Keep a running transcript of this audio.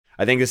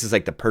I think this is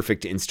like the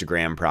perfect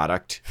Instagram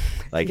product.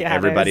 Like Yeah, it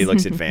everybody is.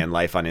 looks at van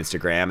life on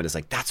Instagram and is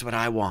like, that's what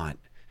I want.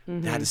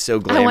 That is so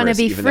glamorous. I want to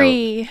be even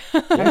free.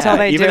 Until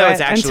they even do though it.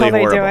 it's actually Until they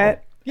horrible. do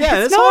it.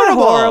 Yeah, it's not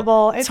horrible.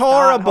 horrible. It's not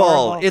horrible.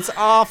 horrible. It's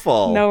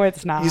awful. No,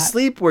 it's not. You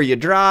sleep where you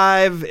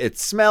drive. It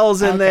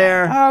smells in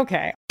there.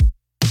 Okay.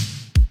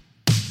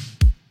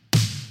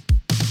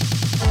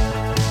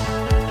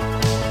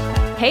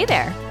 Hey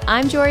there,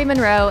 I'm Jory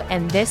Monroe,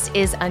 and this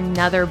is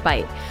Another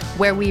Bite,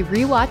 where we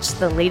rewatch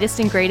the latest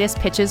and greatest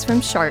pitches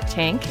from Shark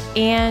Tank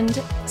and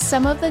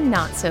some of the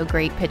not so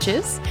great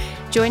pitches.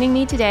 Joining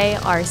me today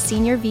are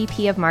Senior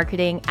VP of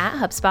Marketing at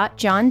HubSpot,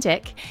 John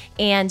Dick,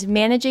 and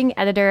Managing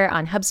Editor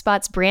on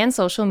HubSpot's brand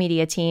social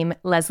media team,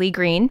 Leslie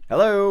Green.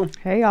 Hello.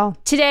 Hey, y'all.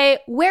 Today,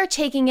 we're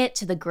taking it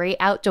to the great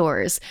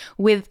outdoors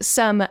with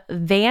some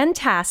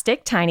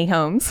fantastic tiny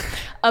homes,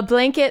 a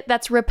blanket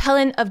that's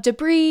repellent of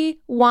debris,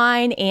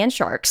 wine, and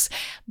sharks.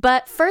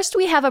 But first,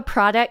 we have a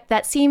product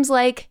that seems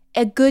like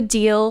a good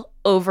deal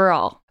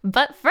overall.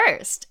 But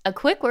first, a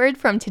quick word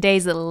from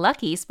today's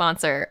lucky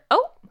sponsor.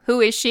 Oh, who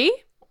is she?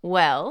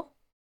 Well,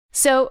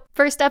 so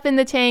first up in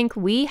the tank,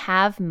 we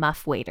have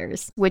Muff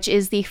Waiters, which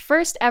is the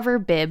first ever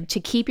bib to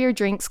keep your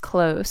drinks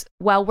close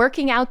while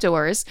working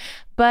outdoors,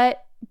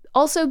 but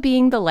also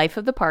being the life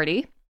of the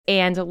party.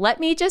 And let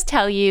me just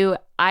tell you,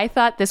 I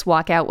thought this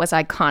walkout was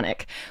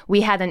iconic.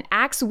 We had an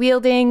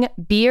axe-wielding,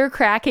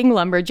 beer-cracking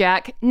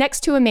lumberjack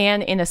next to a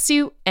man in a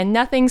suit, and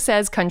nothing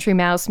says country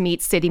mouse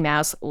meets city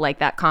mouse like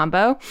that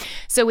combo.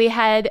 So we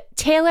had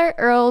Taylor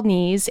Earl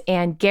Knees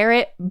and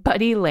Garrett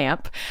Buddy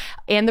Lamp.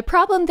 And the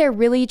problem they're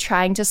really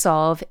trying to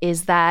solve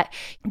is that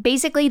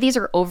basically these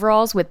are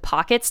overalls with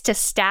pockets to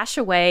stash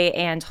away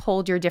and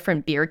hold your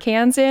different beer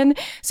cans in.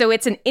 So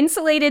it's an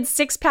insulated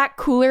 6-pack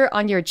cooler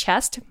on your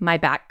chest. My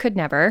back could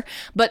never.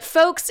 But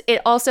folks,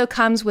 it also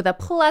comes with a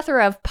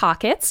plethora of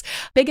pockets,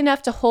 big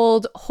enough to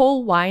hold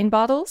whole wine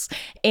bottles,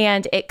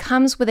 and it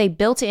comes with a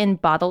built-in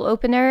bottle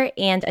opener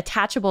and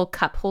attachable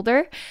cup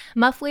holder.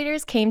 Muff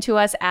Waiters came to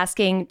us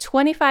asking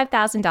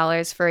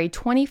 $25,000 for a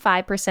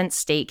 25%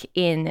 stake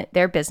in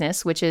their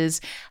business, which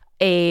is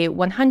a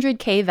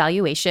 $100K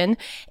valuation,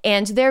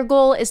 and their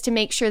goal is to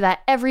make sure that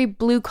every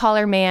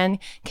blue-collar man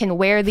can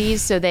wear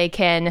these so they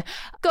can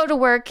go to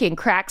work and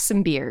crack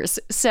some beers.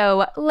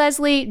 So,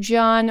 Leslie,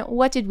 John,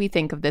 what did we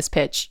think of this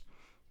pitch?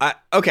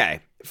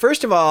 Okay.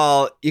 First of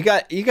all, you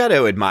got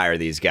to admire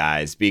these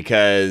guys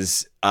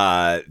because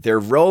they're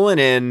rolling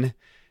in,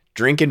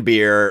 drinking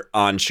beer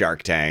on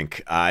Shark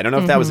Tank. I don't know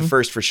if that was the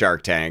first for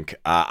Shark Tank.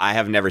 I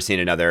have never seen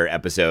another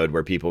episode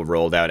where people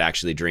rolled out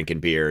actually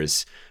drinking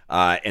beers.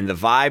 And the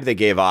vibe they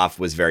gave off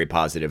was very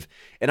positive.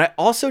 And I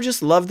also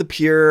just love the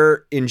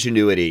pure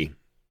ingenuity.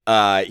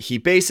 He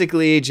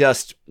basically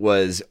just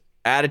was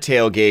at a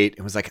tailgate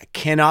and was like, I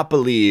cannot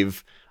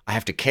believe I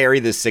have to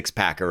carry this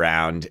 6-pack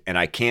around and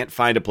I can't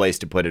find a place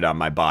to put it on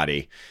my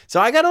body.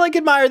 So I got to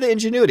admire the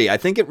ingenuity. I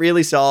think it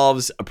really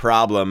solves a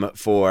problem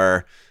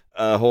for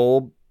a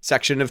whole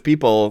section of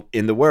people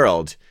in the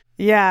world.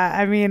 Yeah,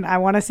 I mean, I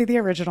want to see the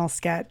original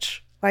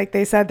sketch. Like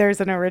they said, there's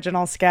an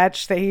original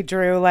sketch that he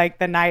drew like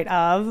the night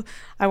of.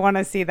 I want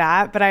to see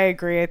that. But I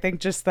agree. I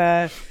think just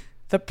the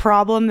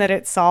problem that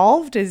it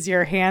solved is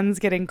your hands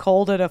getting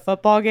cold at a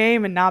football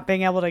game and not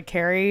being able to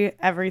carry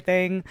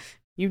everything.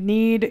 You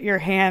need your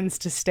hands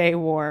to stay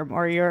warm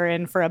or you're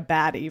in for a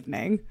bad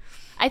evening.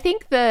 I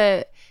think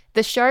the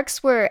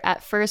Sharks were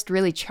at first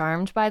really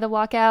charmed by the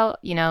walkout.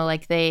 You know,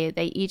 like they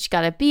each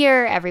got a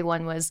beer.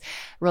 Everyone was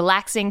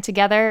relaxing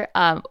together.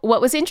 What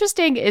was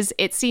interesting is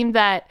it seemed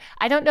that,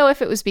 I don't know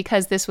if it was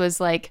because this was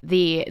like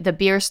the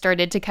beer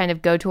started to kind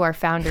of go to our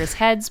founders'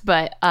 heads,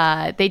 but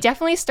they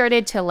definitely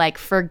started to like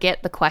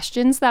forget the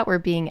questions that were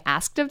being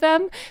asked of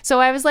them. So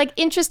I was like,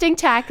 interesting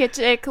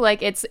tactic.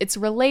 Like it's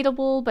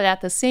relatable, but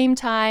at the same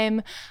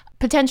time,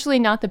 potentially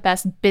not the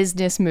best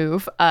business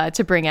move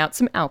to bring out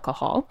some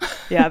alcohol.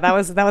 Yeah, that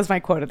was my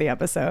quote of the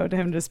episode.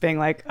 Him just being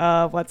like,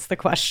 what's the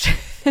question?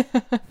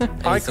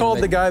 I called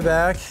the guy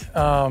back,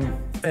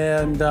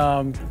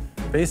 and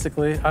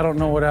basically, I don't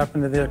know what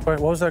happened to the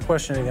question. What was that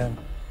question again?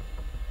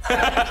 Come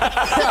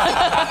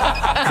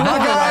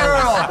on,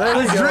 Earl.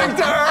 Let's drink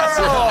to Earl.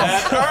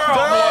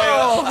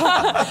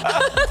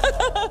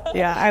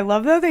 Yeah, I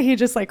love though that he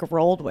just like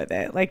rolled with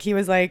it. Like he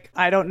was like,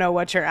 I don't know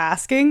what you're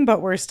asking, but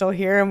we're still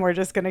here and we're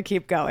just going to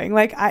keep going.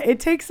 Like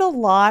it takes a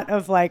lot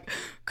of like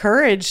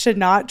courage to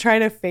not try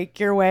to fake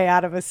your way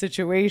out of a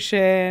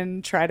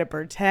situation, try to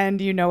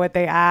pretend you know what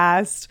they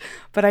asked.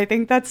 But I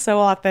think that's so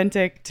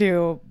authentic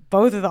to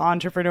both of the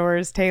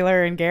entrepreneurs,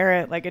 Taylor and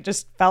Garrett. Like it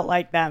just felt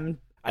like them.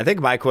 I think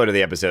my quote of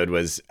the episode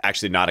was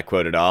actually not a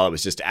quote at all. It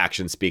was just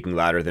action speaking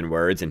louder than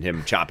words and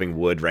him chopping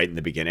wood right in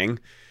the beginning.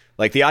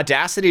 Like the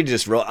audacity to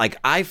just roll. Like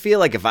I feel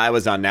like if I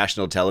was on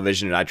national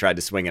television and I tried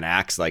to swing an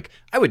axe, like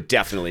I would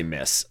definitely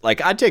miss. Like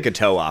I'd take a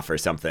toe off or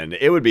something.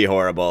 It would be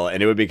horrible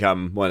and it would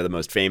become one of the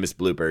most famous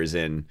bloopers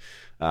in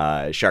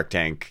Shark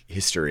Tank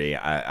history,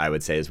 I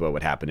would say is what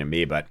would happen to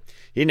me. But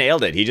he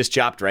nailed it. He just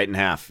chopped right in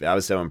half. I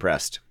was so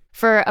impressed.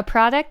 For a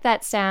product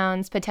that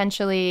sounds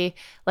potentially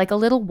like a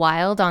little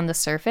wild on the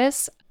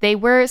surface, they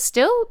were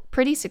still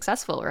pretty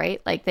successful,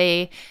 right? Like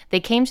they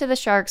came to the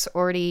Sharks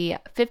already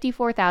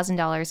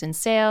 $54,000 in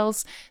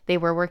sales. They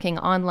were working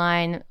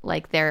online,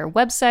 like their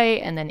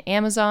website and then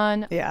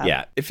Amazon.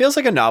 Yeah. It feels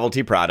like a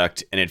novelty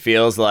product, and it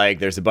feels like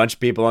there's a bunch of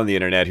people on the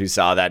internet who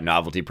saw that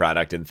novelty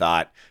product and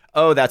thought,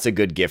 oh, that's a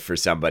good gift for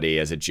somebody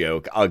as a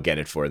joke. I'll get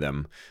it for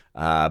them.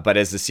 But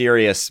as a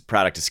serious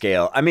product to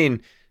scale, I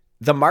mean,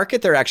 the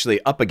market they're actually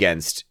up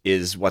against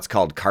is what's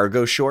called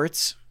cargo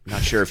shorts. I'm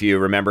not sure if you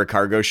remember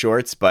cargo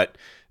shorts, but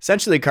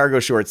essentially cargo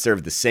shorts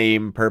serve the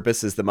same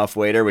purpose as the Muff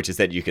Waiter, which is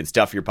that you can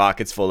stuff your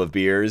pockets full of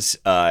beers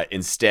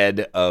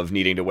instead of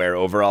needing to wear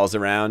overalls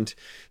around.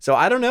 So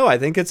I don't know. I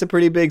think it's a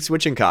pretty big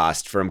switching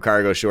cost from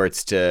cargo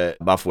shorts to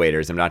Muff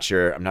Waiters. I'm not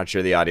sure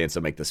the audience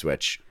will make the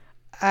switch.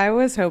 I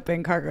was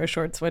hoping cargo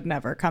shorts would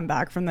never come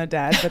back from the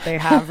dead, but they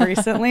have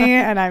recently,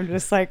 and I'm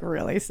just like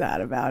really sad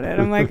about it.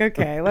 I'm like,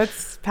 okay,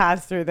 let's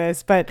pass through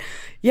this. But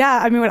yeah,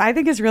 I mean, what I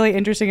think is really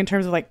interesting in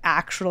terms of like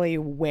actually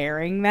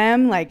wearing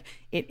them, like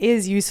it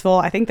is useful.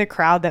 I think the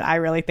crowd that I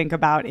really think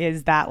about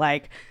is that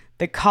like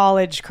the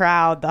college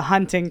crowd, the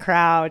hunting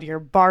crowd, your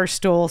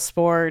Barstool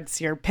Sports,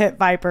 your Pit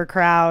Viper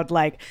crowd,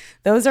 like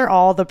those are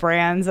all the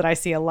brands that I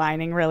see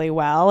aligning really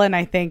well. And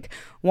I think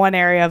one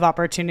area of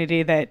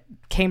opportunity that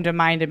came to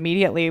mind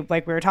immediately,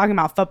 like we were talking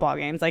about football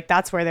games, like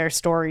that's where their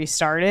story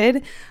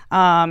started.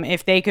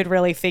 If they could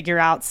really figure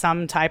out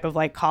some type of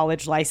like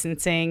college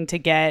licensing to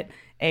get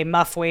a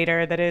Muff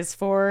Waiter that is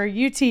for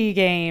UT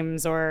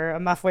games or a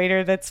Muff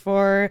Waiter that's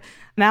for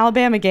an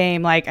Alabama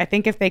game, like I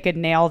think if they could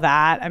nail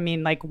that, I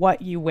mean, like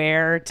what you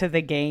wear to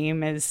the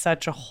game is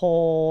such a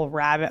whole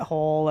rabbit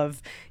hole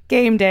of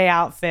game day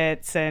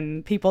outfits,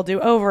 and people do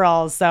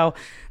overalls. So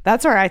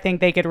that's where I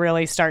think they could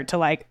really start to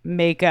like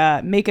make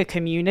a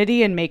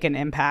community and make an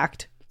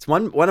impact. It's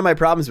one of my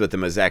problems with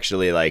them is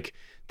actually like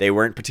they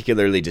weren't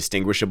particularly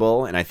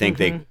distinguishable, and I think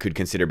they could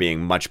consider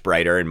being much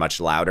brighter and much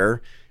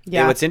louder.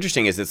 Yeah. And what's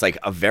interesting is it's like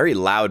a very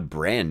loud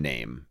brand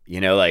name,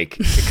 you know, like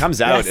it comes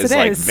out as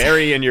like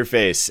very in your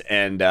face,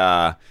 and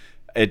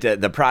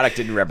the product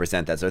didn't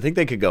represent that. So I think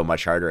they could go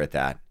much harder at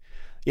that.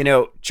 You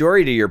know,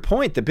 Jory, to your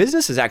point, the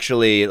business is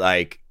actually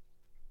like,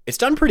 it's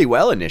done pretty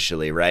well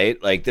initially,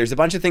 right? Like there's a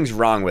bunch of things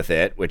wrong with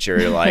it, which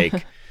are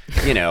like,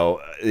 you know,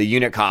 the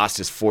unit cost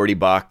is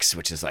 $40,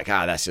 which is like,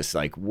 that's just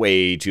like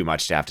way too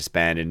much to have to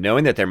spend. And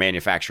knowing that they're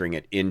manufacturing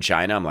it in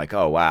China, I'm like,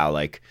 oh, wow.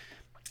 Like,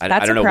 I don't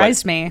know. That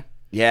surprised me.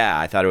 Yeah,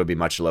 I thought it would be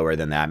much lower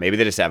than that. Maybe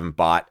they just haven't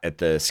bought at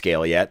the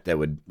scale yet that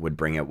would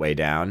bring it way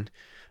down.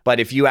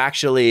 But if you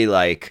actually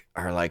like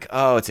are like,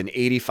 oh, it's an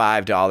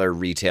 $85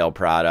 retail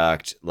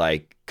product,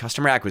 like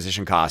customer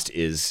acquisition cost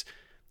is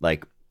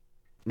like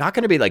not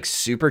going to be like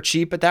super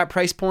cheap at that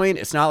price point.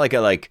 It's not like a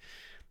like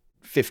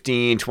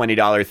 $15,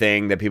 $20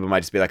 thing that people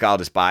might just be like, I'll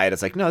just buy it.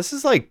 It's like, no, this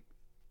is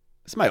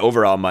my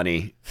overall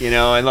money, you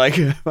know, and like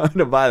I'm going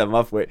to buy the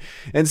Muff Waiter.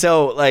 And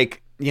so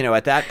like, you know,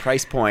 at that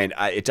price point,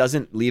 it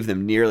doesn't leave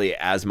them nearly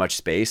as much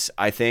space,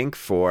 I think,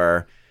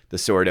 for the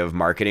sort of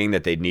marketing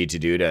that they'd need to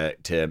do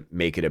to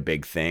make it a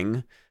big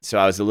thing. So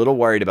I was a little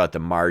worried about the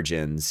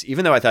margins,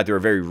 even though I thought they were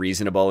very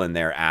reasonable in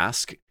their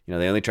ask. You know,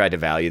 they only tried to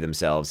value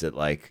themselves at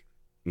like,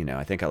 you know,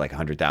 I think at like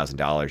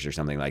 $100,000 or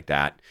something like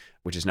that,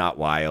 which is not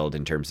wild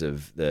in terms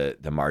of the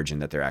margin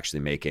that they're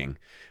actually making.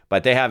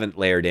 But they haven't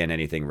layered in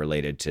anything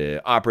related to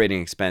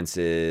operating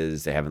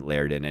expenses. They haven't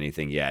layered in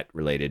anything yet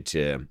related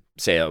to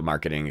sale,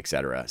 marketing, et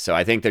cetera. So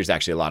I think there's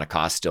actually a lot of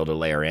costs still to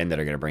layer in that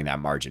are going to bring that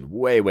margin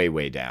way, way,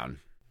 way down.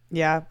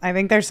 Yeah, I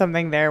think there's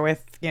something there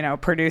with, you know,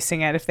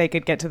 producing it. If they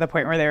could get to the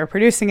point where they were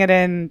producing it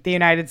in the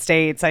United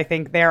States, I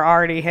think they're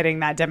already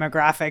hitting that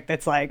demographic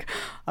that's like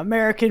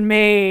American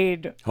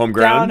made,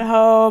 homegrown, down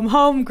home,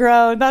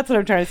 homegrown. That's what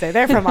I'm trying to say.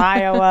 They're from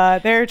Iowa.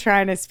 They're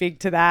trying to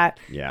speak to that.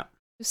 Yeah.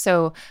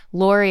 So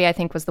Lori, I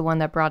think, was the one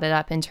that brought it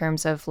up in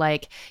terms of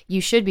like,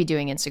 you should be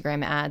doing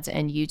Instagram ads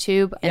and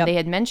YouTube. And they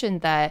had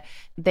mentioned that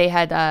they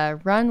had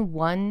run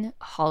one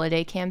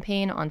holiday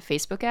campaign on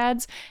Facebook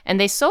ads, and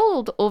they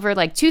sold over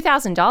like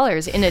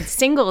 $2,000 in a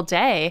single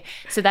day.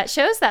 So that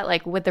shows that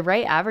like with the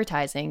right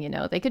advertising, you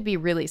know, they could be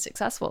really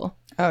successful.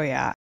 Oh,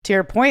 yeah. To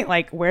your point,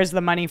 like, where's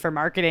the money for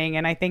marketing?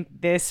 And I think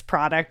this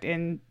product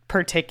in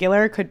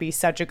particular could be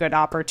such a good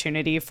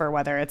opportunity for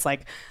whether it's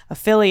like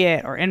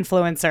affiliate or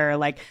influencer,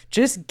 like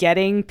just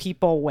getting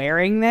people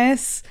wearing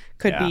this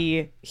could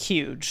be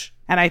huge.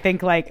 And I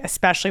think like,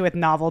 especially with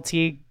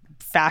novelty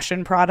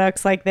fashion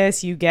products like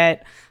this, you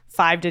get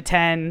 5 to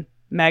 10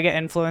 mega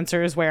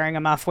influencers wearing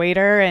a Muff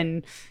Waiter,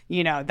 and,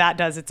 you know, that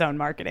does its own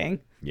marketing.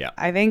 Yeah.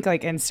 I think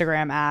like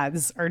Instagram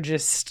ads are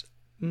just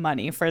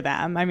money for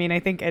them. I mean, I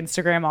think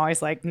Instagram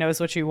always like knows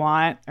what you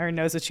want or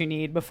knows what you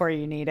need before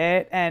you need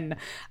it. And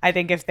I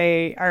think if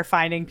they are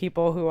finding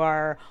people who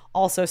are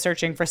also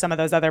searching for some of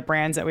those other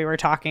brands that we were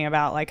talking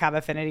about, like have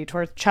affinity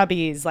towards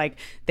chubbies, like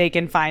they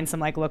can find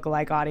some like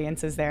lookalike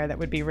audiences there that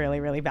would be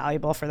really, really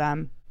valuable for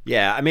them.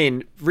 Yeah, I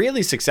mean,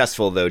 really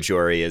successful though,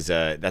 Jory,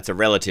 that's a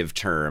relative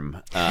term.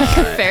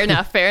 Fair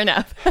enough.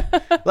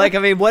 Like, I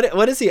mean,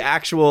 what is the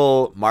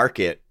actual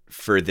market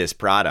for this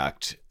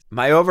product.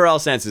 My overall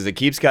sense is it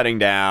keeps cutting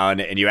down,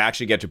 and you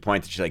actually get to a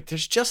point that you're like,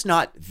 there's just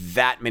not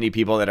that many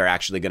people that are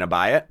actually going to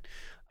buy it.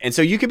 And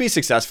so you could be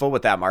successful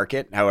with that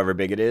market, however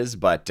big it is,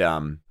 but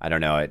I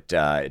don't know.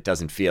 It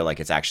doesn't feel like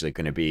it's actually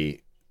going to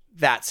be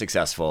that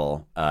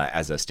successful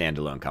as a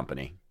standalone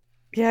company.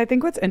 Yeah, I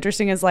think what's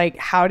interesting is like,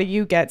 how do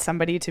you get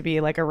somebody to be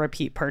like a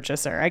repeat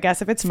purchaser? I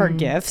guess if it's for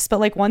gifts, but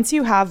like once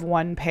you have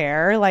one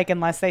pair, like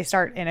unless they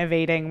start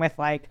innovating with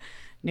like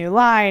new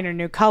line or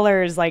new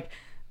colors, like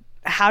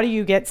how do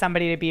you get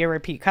somebody to be a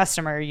repeat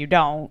customer? You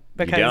don't.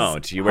 Because you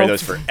don't. You wear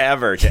those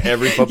forever to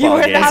every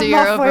football game. Those are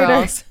your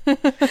overalls.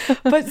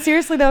 But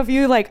seriously though, if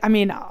you like, I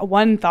mean,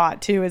 one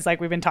thought too is like,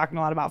 we've been talking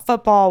a lot about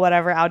football,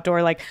 whatever,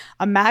 outdoor, like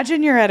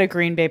imagine you're at a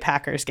Green Bay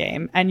Packers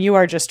game and you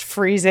are just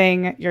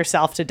freezing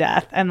yourself to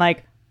death, and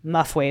like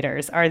Muff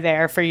waiters are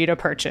there for you to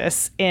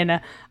purchase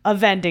in a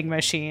vending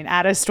machine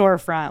at a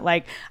storefront.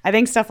 Like I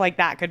think stuff like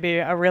that could be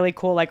a really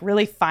cool, like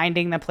really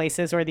finding the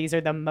places where these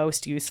are the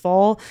most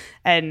useful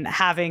and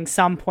having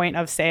some point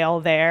of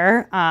sale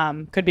there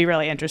could be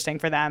really interesting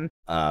for them.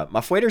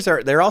 Muff waiters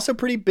they're also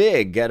pretty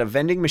big. At a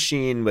vending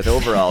machine with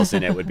overalls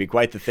in it would be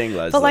quite the thing,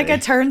 Leslie. But like a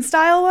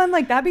turnstile one,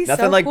 like that'd be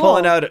nothing so like cool.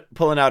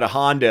 pulling out a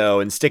Hondo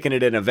and sticking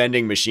it in a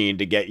vending machine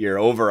to get your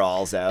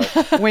overalls out.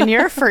 When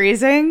you're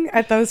freezing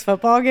at those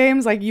football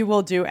games, like you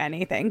will do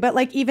anything. But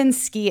like even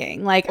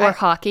skiing, like Or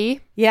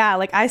hockey. Yeah,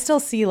 like I still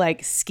see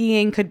like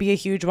skiing could be a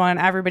huge one.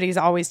 Everybody's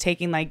always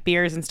taking like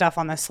beers and stuff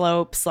on the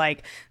slopes.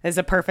 Like there's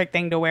a perfect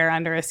thing to wear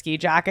under a ski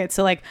jacket.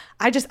 So like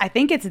I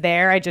think it's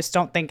there. I just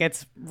don't think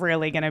it's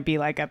really going to be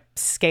like a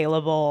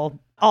scalable,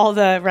 all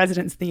the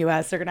residents in the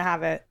US are going to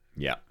have it.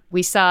 Yeah.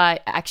 We saw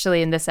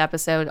actually in this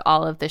episode,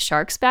 all of the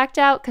sharks backed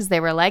out because they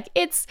were like,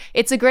 it's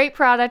a great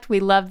product. We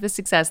love the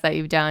success that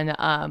you've done.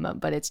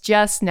 But it's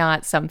just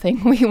not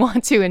something we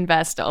want to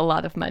invest a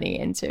lot of money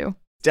into.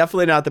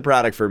 Definitely not the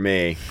product for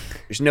me.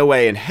 There's no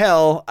way in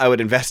hell I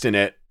would invest in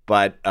it,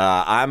 but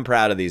I'm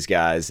proud of these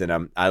guys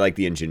and I like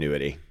the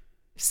ingenuity.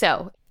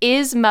 So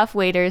is Muff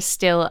Waiters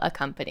still a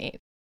company?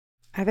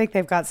 I think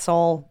they've got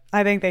soul.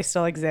 I think they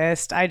still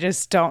exist. I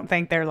just don't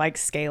think they're like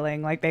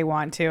scaling like they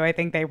want to. I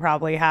think they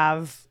probably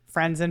have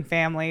friends and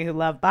family who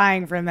love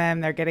buying from them.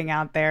 They're getting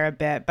out there a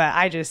bit, but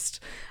I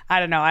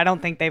don't know. I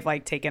don't think they've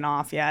like taken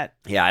off yet.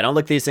 Yeah, I don't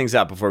look these things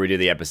up before we do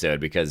the episode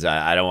because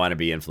I don't want to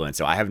be influenced.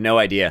 So I have no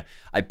idea.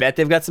 I bet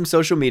they've got some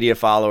social media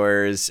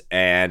followers,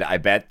 and I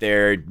bet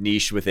they're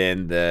niche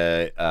within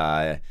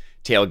the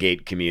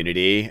tailgate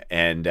community,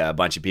 and a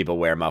bunch of people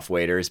wear Muff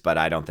waiters, but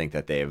I don't think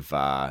that they've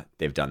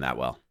done that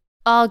well.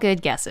 All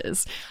good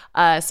guesses.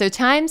 So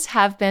times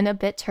have been a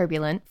bit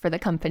turbulent for the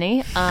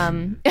company.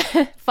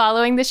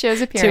 Following the show's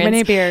appearance. Too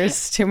many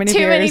beers. Too many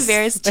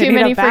beers. Too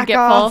many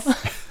forgetful.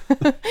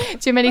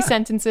 Too many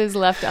sentences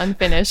left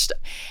unfinished.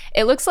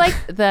 It looks like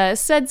the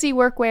Sudsy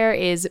Workwear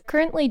is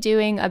currently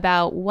doing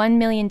about $1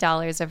 million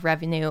of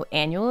revenue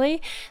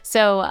annually.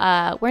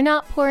 So we're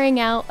not pouring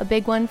out a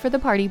big one for the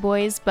party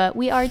boys, but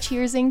we are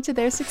cheersing to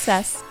their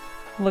success.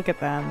 Look at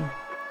them.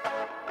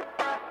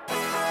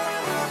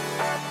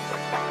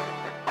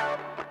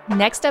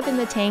 Next up in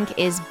the tank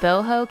is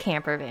Boho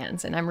camper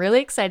vans, and I'm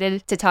really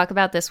excited to talk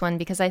about this one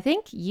because I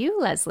think you,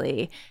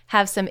 Leslie,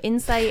 have some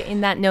insight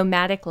in that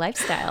nomadic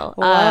lifestyle.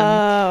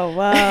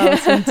 Whoa,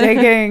 some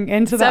digging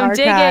into the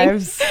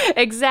archives. Digging.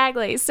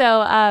 Exactly.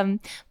 So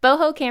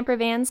Boho camper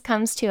vans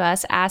comes to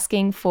us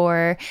asking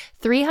for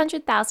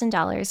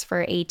 $300,000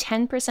 for a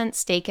 10%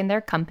 stake in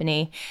their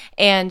company,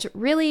 and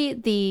really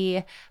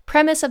the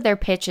premise of their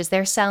pitch is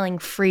they're selling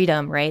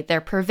freedom, right? They're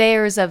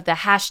purveyors of the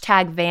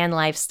 #van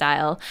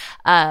lifestyle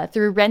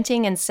through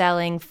renting and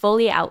selling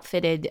fully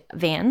outfitted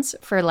vans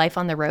for life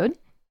on the road.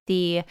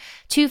 The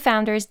two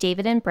founders,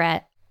 David and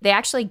Brett, they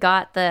actually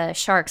got the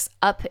sharks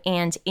up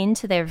and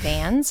into their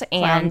vans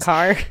and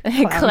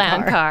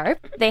clown car.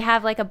 They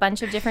have like a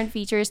bunch of different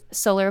features: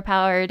 solar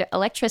powered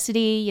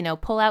electricity,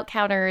 pull out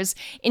counters,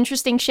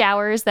 interesting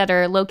showers that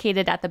are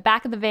located at the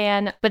back of the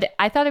van. But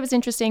I thought it was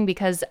interesting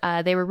because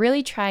they were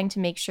really trying to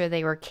make sure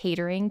they were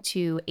catering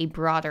to a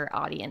broader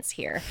audience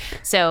here.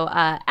 So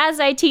as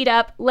I teed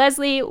up,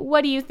 Leslie,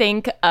 what do you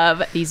think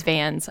of these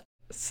vans?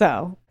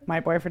 So my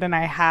boyfriend and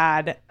I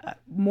had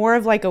more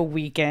of like a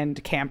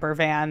weekend camper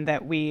van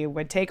that we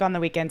would take on the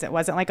weekends. It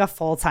wasn't like a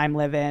full-time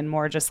live-in,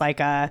 more just like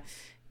a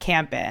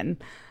camp-in.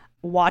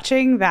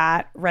 Watching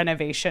that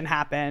renovation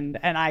happen,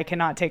 and I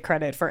cannot take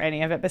credit for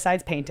any of it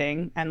besides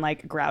painting and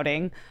like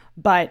grouting,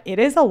 but it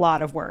is a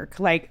lot of work.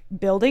 Like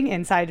building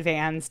inside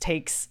vans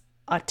takes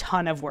a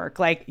ton of work.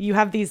 Like you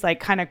have these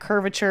like kind of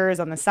curvatures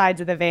on the sides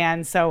of the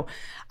van. So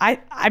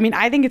I mean,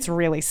 I think it's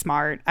really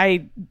smart.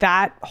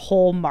 That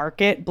whole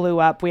market blew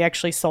up. We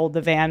actually sold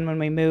the van when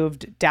we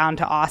moved down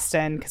to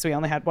Austin because we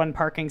only had one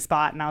parking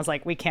spot. And I was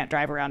like, we can't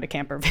drive around a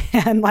camper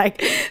van.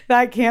 Like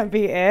that can't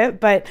be it.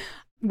 But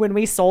when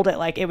we sold it,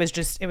 like it was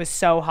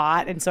so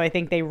hot. And so I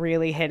think they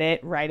really hit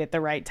it right at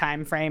the right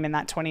time frame in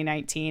that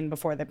 2019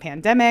 before the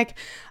pandemic.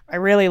 I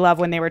really love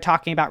when they were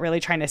talking about really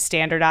trying to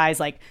standardize,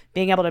 like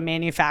being able to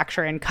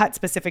manufacture and cut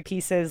specific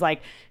pieces,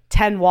 like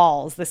 10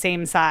 walls the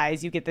same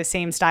size, you get the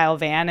same style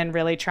van, and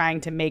really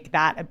trying to make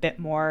that a bit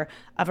more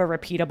of a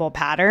repeatable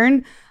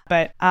pattern.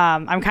 But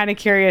I'm kind of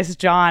curious,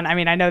 John, I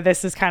mean, I know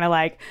this is kind of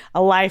like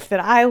a life that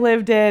I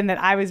lived in, that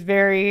I was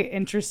very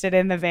interested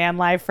in the van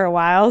life for a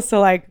while. So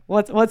like,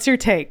 what's your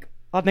take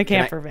on the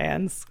camper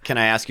vans? Can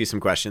I ask you some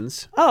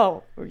questions?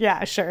 Oh,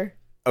 yeah, sure.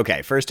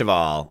 Okay, first of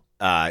all,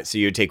 so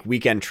you would take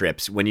weekend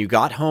trips. When you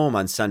got home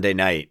on Sunday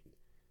night,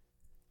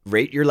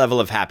 rate your level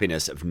of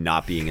happiness of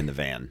not being in the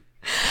van.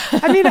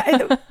 I mean,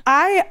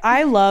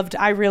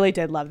 I really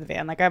did love the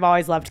van. Like, I've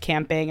always loved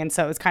camping. And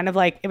so it was kind of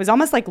like, it was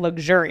almost like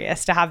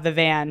luxurious to have the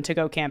van to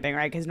go camping,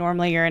 right? Because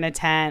normally you're in a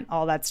tent,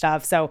 all that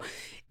stuff. So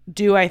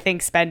do I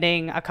think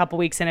spending a couple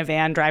weeks in a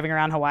van driving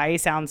around Hawaii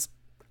sounds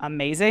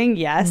amazing?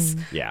 Yes.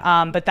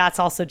 Yeah. But that's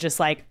also just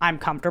like, I'm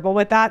comfortable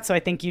with that. So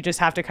I think you just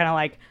have to kind of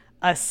like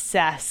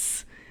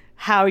assess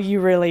how you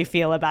really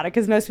feel about it.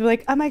 Because most people are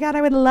like, oh my God,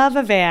 I would love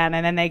a van.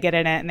 And then they get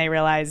in it and they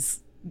realize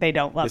they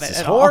don't love this it is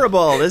at horrible.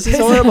 all. This is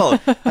horrible.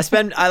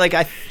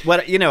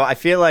 I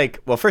feel like,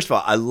 well, first of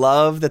all, I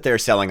love that they're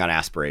selling on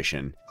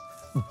aspiration.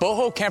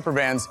 Boho camper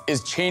vans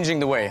is changing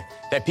the way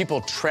that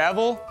people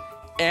travel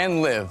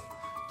and live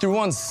through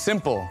one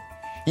simple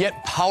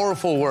yet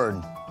powerful word: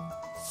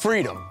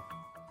 freedom.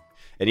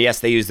 And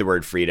yes, they use the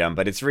word freedom,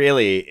 but it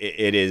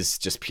is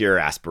just pure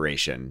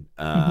aspiration.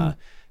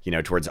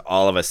 Towards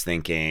all of us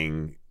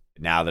thinking,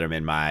 now that I'm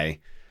in my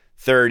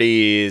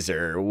 30s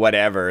or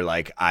whatever,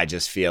 like, I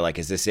just feel like,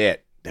 is this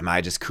it? Am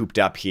I just cooped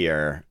up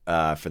here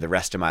for the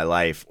rest of my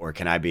life, or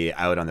can I be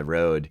out on the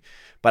road?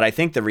 But I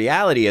think the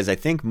reality is, I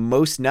think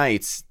most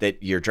nights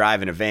that you're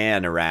driving a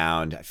van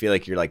around, I feel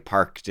like you're like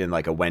parked in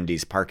like a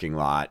Wendy's parking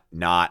lot,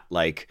 not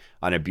like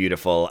on a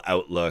beautiful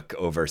outlook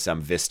over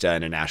some vista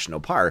in a national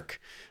park.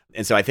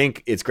 And so I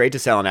think it's great to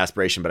sell an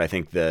aspiration, but I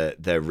think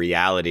the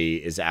reality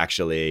is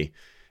actually,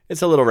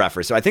 it's a little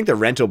rougher. So I think the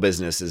rental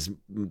business is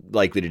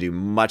likely to do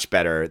much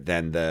better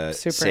than the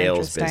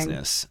sales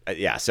business.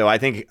 Yeah. So I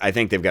think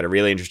they've got a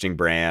really interesting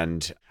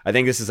brand. I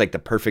think this is like the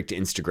perfect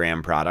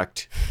Instagram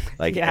product.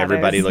 Like, yeah,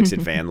 everybody looks at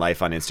van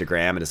life on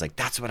Instagram and is like,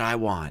 that's what I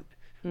want.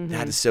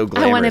 That is so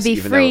glamorous. I want to be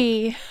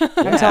free.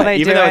 Until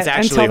they do it. It's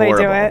actually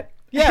horrible.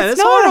 Yeah, it's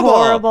not horrible.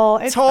 horrible.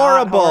 It's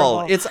horrible. Not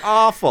horrible. It's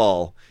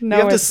awful. No,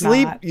 you have to it's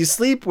sleep. not. You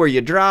sleep where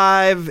you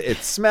drive. It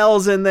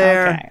smells in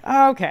there.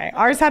 Okay.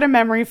 Ours had a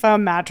memory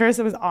foam mattress.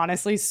 It was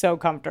honestly so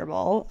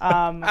comfortable.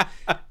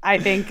 I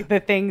think the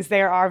things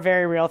there are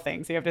very real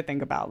things. You have to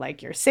think about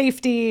like your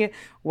safety,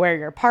 where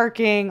you're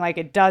parking. Like,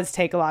 it does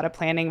take a lot of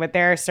planning, but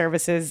there are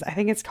services. I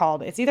think it's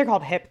either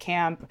called Hip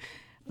Camp.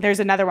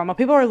 There's another one where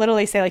people are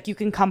literally say like, you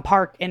can come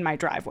park in my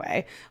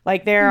driveway.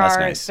 Like,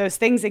 those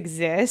things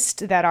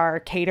exist that are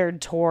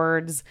catered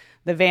towards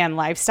the van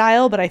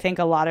lifestyle. But I think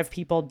a lot of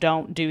people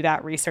don't do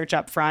that research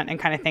up front and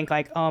kind of think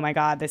like, oh my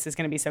God, this is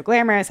going to be so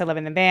glamorous. I live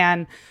in the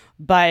van.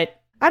 But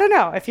I don't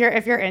know, if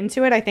you're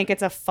into it, I think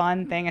it's a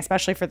fun thing,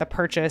 especially for the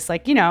purchase.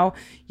 Like,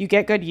 you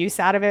get good use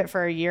out of it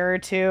for a year or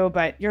two,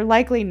 but you're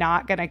likely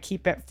not going to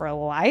keep it for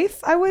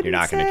life. You're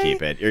not going to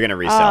keep it. You're going to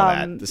resell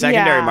that. The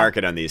secondary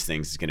market on these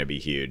things is going to be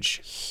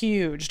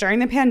huge. During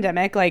the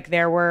pandemic, like,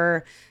 there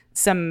were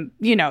some,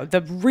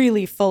 the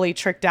really fully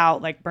tricked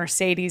out like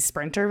Mercedes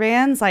Sprinter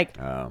vans, like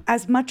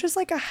as much as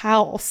like a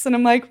house. And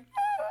I'm like,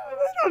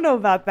 I don't know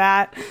about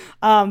that,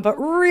 but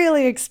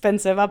really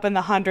expensive, up in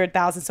the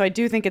 100,000. So I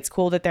do think it's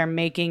cool that they're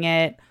making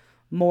it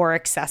more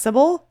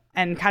accessible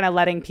and kind of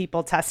letting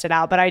people test it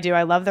out. But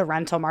I love the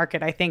rental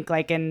market. I think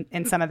like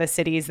in some of the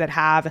cities that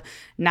have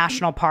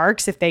national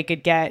parks, if they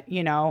could get,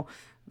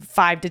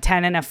 5 to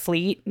 10 in a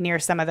fleet near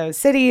some of those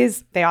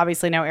cities. They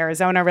obviously know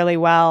Arizona really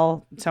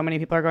well. So many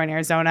people are going to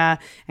Arizona,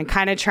 and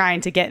kind of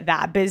trying to get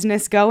that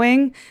business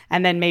going,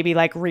 and then maybe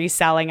like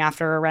reselling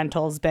after a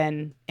rental's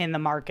been in the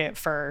market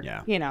for,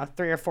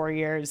 3 or 4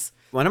 years.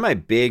 One of my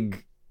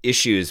big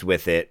issues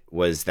with it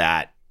was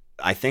that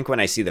I think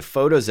when I see the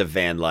photos of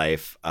van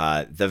life,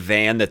 the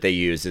van that they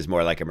use is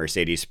more like a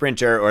Mercedes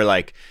Sprinter, or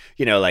like,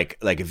 like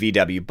a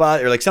VW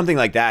bus or like something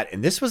like that.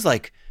 And this was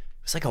like,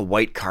 it's like a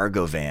white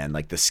cargo van,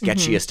 like the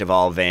sketchiest of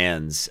all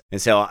vans.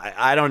 And so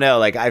I don't know,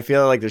 like, I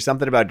feel like there's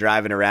something about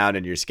driving around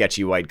in your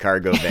sketchy white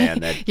cargo van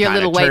that your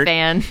little white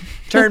van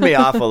turned me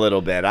off a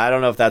little bit. I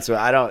don't know if that's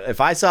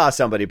if I saw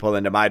somebody pull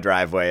into my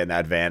driveway in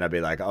that van, I'd be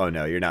like, oh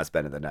no, you're not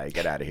spending the night.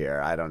 Get out of here.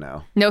 I don't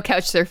know. No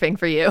couch surfing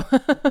for you.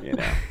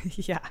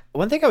 Yeah.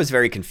 One thing I was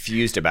very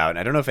confused about, and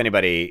I don't know if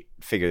anybody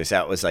figured this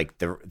out, was like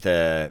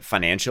the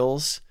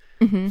financials.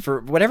 Mm-hmm.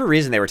 For whatever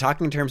reason, they were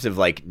talking in terms of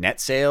like net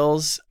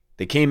sales.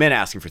 They came in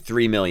asking for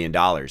 $3 million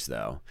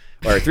though,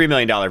 or a $3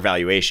 million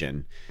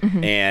valuation.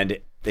 Mm-hmm. And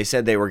they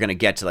said they were going to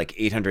get to like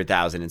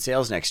 800,000 in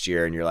sales next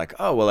year. And you're like,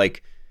 oh, well,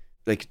 like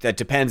that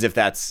depends if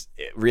that's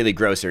really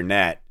gross or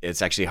net.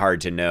 It's actually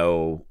hard to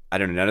know. I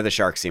don't know. None of the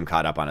sharks seem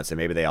caught up on it. So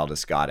maybe they all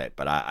just got it,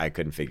 but I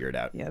couldn't figure it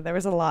out. Yeah, there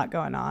was a lot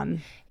going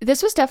on.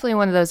 This was definitely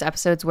one of those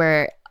episodes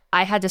where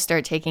I had to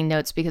start taking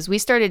notes because we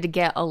started to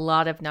get a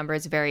lot of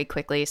numbers very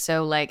quickly.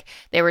 So like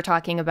they were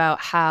talking about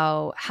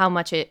how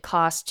much it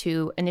cost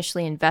to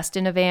initially invest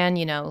in a van.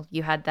 You know,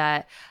 you had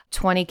that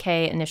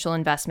 $20K initial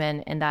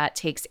investment and that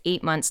takes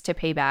 8 months to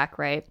pay back,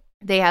 right?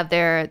 They have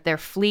their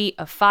fleet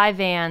of 5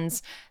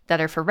 vans that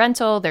are for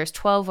rental. There's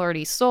 12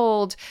 already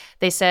sold.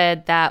 They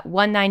said that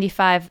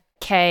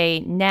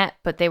 $195K net,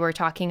 but they were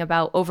talking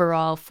about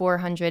overall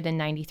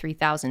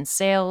 493,000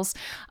 sales.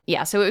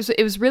 Yeah, so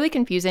it was really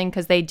confusing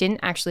because they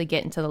didn't actually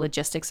get into the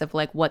logistics of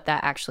like what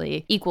that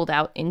actually equaled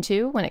out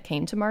into when it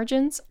came to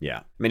margins. Yeah.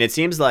 I mean, it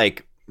seems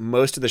like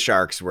most of the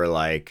sharks were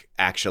like,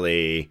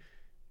 actually,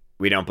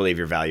 we don't believe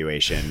your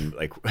valuation.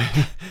 Like,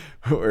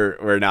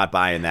 we're not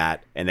buying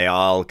that. And they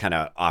all kind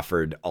of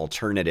offered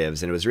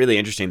alternatives. And it was really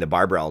interesting, the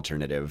Barbara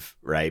alternative,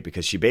 right?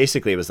 Because she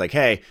basically was like,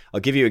 hey, I'll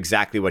give you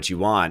exactly what you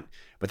want.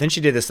 But then she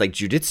did this like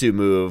jujitsu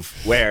move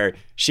where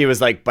she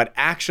was like, but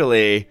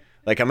actually,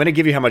 like, I'm going to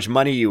give you how much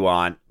money you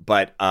want,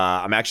 but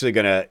I'm actually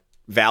going to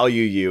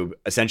value you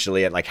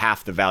essentially at like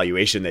half the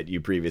valuation that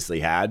you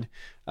previously had,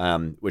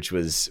 which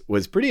was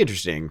pretty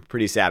interesting,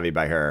 pretty savvy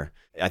by her.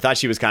 I thought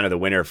she was kind of the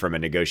winner from a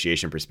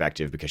negotiation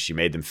perspective because she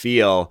made them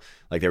feel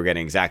like they were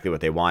getting exactly what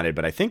they wanted,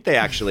 but I think they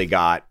actually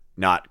got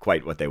not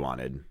quite what they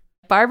wanted.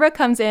 Barbara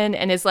comes in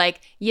and is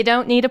like, you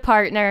don't need a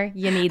partner,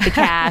 you need the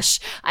cash.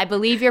 I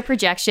believe your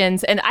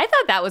projections. And I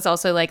thought that was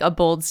also like a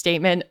bold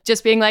statement,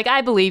 just being like, I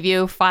believe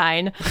you,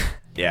 fine.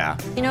 Yeah.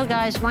 You know,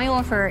 guys, my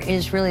offer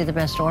is really the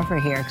best offer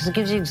here because it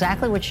gives you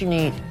exactly what you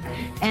need.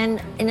 And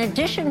in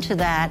addition to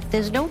that,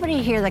 there's nobody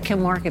here that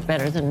can market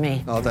better than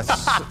me. Oh,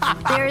 that's...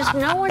 There is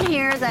no one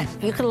here that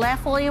you can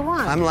laugh all you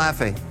want. I'm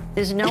laughing.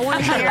 There's no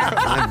one here.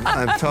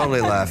 I'm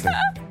totally laughing.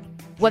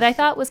 What I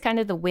thought was kind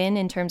of the win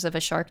in terms of a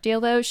shark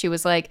deal, though, she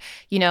was like,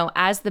 you know,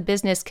 as the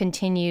business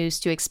continues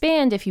to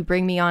expand, if you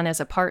bring me on as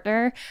a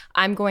partner,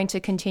 I'm going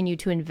to continue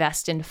to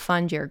invest and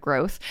fund your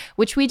growth,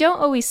 which we don't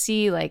always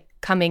see like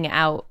coming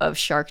out of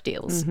shark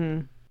deals.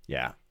 Mm-hmm.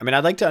 Yeah. I mean,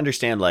 I'd like to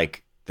understand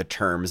like the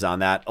terms on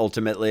that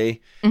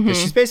ultimately.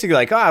 Because she's basically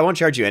like, oh, I won't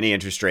charge you any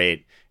interest rate.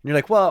 And you're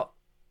like, well,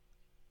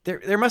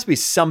 there must be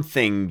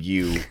something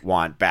you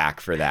want back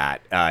for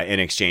that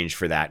in exchange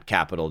for that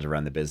capital to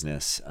run the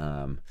business.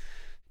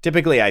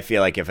 Typically, I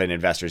feel like if an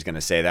investor is going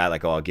to say that,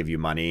 like, oh, I'll give you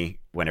money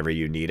whenever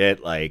you need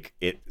it, like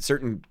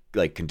certain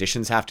like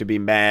conditions have to be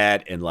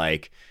met and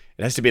like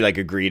it has to be like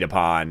agreed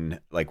upon,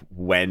 like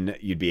when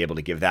you'd be able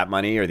to give that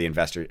money, or the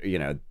investor, you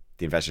know,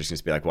 the investor's going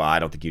to be like, well, I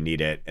don't think you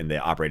need it. And the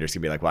operator's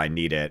going to be like, well, I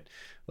need it.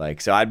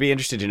 Like, so I'd be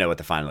interested to know what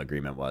the final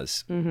agreement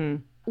was. Mm-hmm.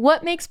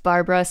 What makes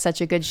Barbara such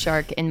a good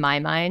shark in my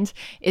mind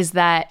is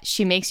that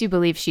she makes you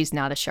believe she's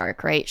not a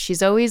shark, right?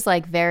 She's always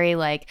like very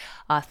like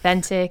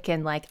authentic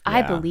and like,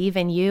 I believe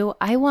in you.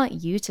 I want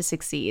you to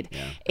succeed.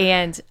 Yeah.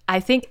 And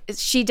I think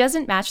she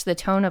doesn't match the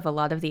tone of a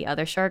lot of the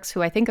other sharks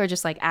who I think are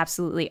just like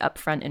absolutely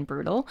upfront and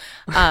brutal.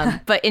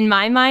 But in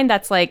my mind,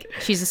 that's like,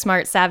 she's a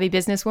smart, savvy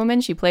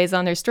businesswoman. She plays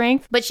on her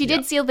strength, but she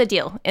did seal the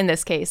deal in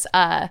this case.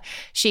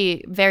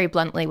 She very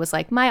bluntly was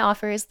like, my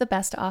offer is the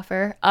best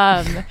offer.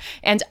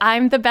 And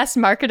I'm the best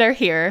marketer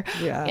here.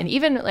 Yeah. And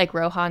even like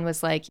Rohan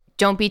was like,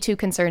 don't be too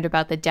concerned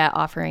about the debt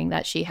offering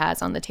that she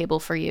has on the table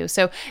for you.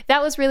 So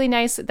that was really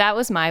nice. That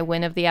was my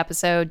win of the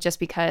episode, just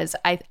because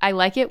I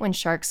like it when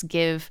sharks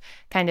give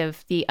kind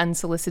of the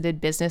unsolicited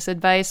business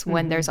advice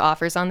when there's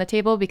offers on the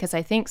table, because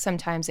I think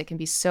sometimes it can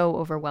be so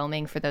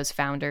overwhelming for those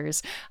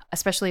founders,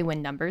 especially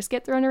when numbers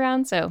get thrown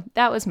around. So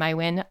that was my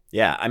win.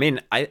 Yeah. I mean,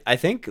 I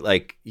think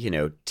like, you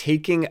know,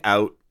 taking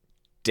out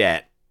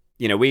debt,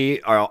 you know, we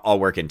all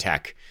work in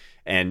tech.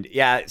 And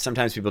yeah,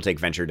 sometimes people take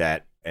venture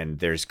debt and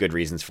there's good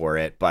reasons for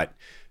it. But,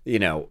 you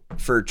know,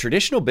 for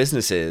traditional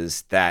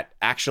businesses that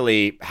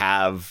actually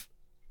have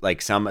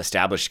like some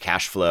established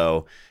cash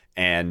flow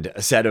and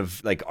a set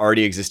of like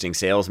already existing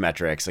sales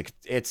metrics, like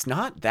it's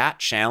not that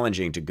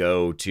challenging to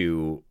go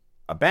to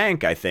a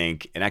bank, I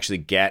think, and actually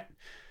get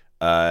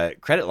a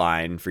credit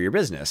line for your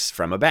business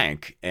from a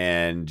bank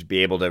and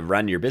be able to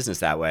run your business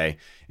that way.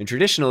 And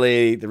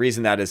traditionally, the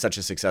reason that is such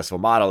a successful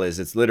model is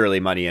it's literally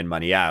money in,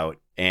 money out.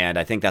 And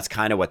I think that's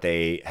kind of what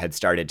they had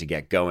started to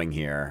get going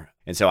here.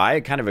 And so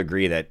I kind of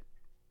agree that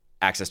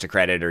access to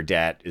credit or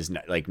debt is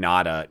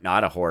not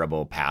a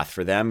horrible path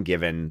for them,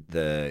 given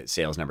the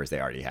sales numbers they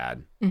already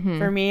had. Mm-hmm.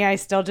 For me, I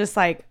still just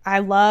like, I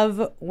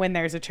love when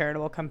there's a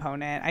charitable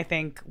component. I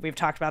think we've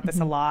talked about this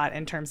a lot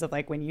in terms of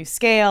like when you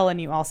scale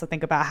and you also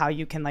think about how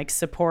you can like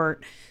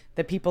support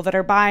the people that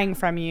are buying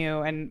from you,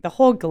 and the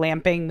whole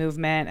glamping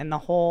movement and the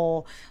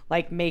whole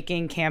like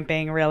making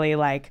camping really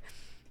like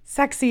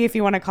sexy, if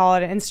you want to call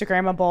it,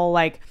 Instagrammable.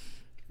 Like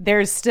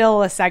there's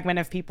still a segment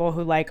of people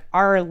who like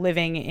are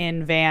living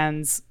in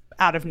vans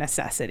out of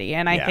necessity.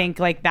 And I think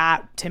like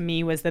that to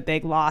me was the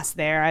big loss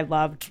there. I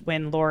loved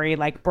when Lori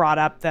like brought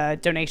up the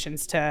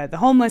donations to the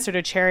homeless or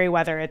to charity,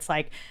 whether it's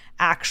like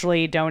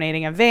actually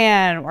donating a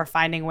van or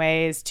finding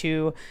ways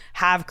to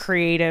have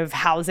creative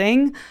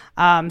housing.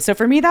 So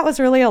for me, that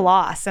was really a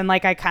loss. And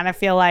like, I kind of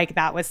feel like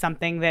that was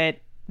something that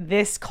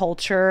this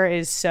culture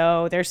is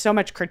there's so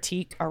much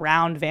critique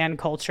around van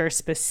culture,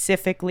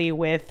 specifically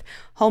with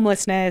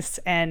homelessness.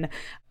 And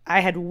I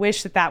had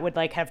wished that would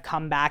like have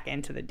come back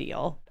into the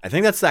deal. I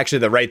think that's actually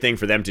the right thing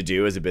for them to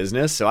do as a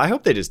business. So I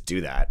hope they just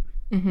do that.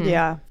 Mm-hmm.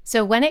 Yeah.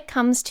 So when it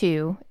comes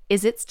to,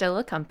 is it still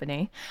a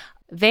company?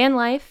 Van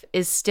life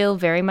is still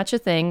very much a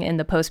thing in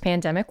the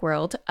post-pandemic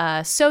world.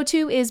 So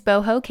too is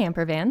Boho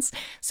camper vans.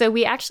 So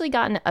we actually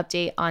got an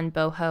update on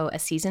Boho a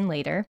season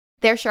later.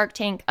 Their Shark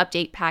Tank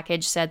update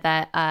package said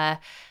that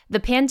the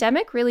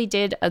pandemic really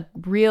did a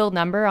real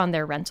number on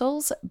their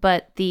rentals,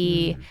 but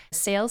the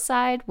sales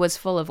side was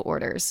full of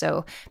orders.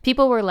 So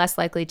people were less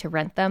likely to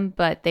rent them,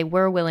 but they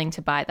were willing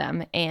to buy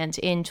them. And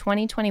in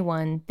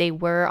 2021, they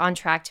were on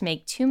track to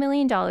make $2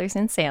 million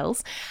in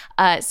sales.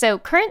 So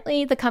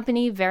currently, the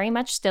company very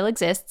much still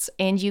exists,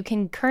 and you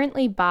can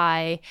currently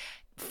buy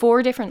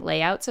 4 different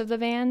layouts of the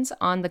vans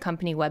on the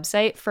company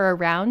website for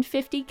around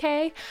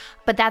 $50K,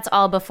 but that's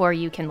all before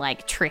you can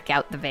like trick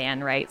out the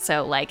van, right?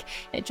 So like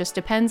it just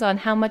depends on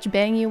how much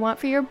bang you want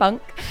for your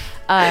bunk.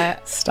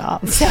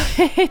 Stop. So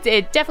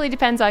it definitely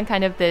depends on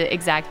kind of the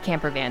exact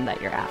camper van that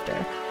you're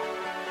after.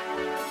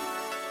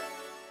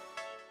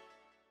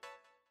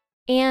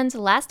 And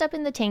last up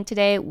in the tank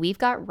today, we've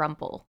got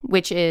Rumpl,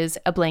 which is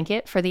a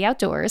blanket for the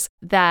outdoors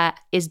that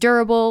is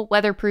durable,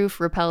 weatherproof,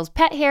 repels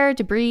pet hair,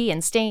 debris,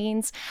 and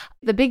stains.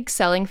 The big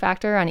selling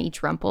factor on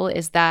each Rumpl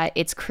is that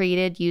it's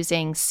created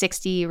using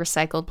 60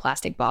 recycled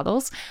plastic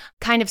bottles.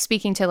 Kind of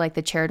speaking to like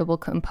the charitable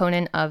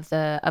component of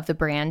the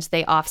brand,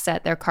 they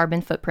offset their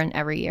carbon footprint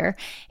every year,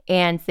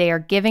 and they are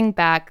giving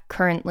back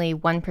currently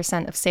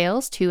 1% of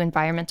sales to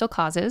environmental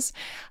causes.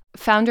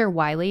 Founder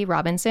Wiley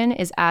Robinson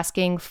is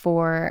asking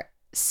for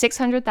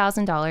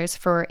 $600,000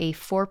 for a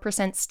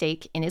 4%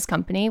 stake in his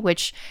company,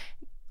 which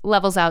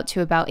levels out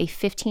to about a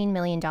 $15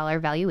 million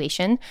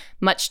valuation,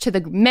 much to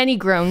the many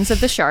groans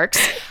of the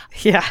sharks.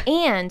 Yeah.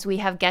 And we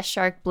have guest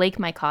shark Blake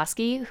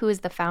Mykoski, who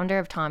is the founder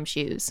of Tom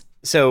Shoes.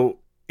 So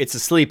it's a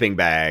sleeping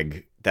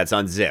bag that's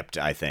unzipped,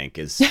 I think,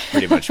 is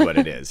pretty much what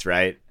it is,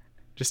 right?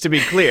 Just to be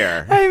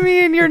clear. I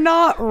mean, you're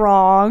not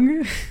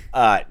wrong.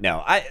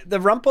 No,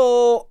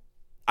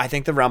 I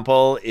think the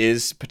Rumpl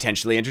is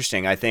potentially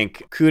interesting. I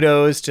think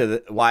kudos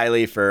to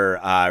Wiley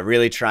for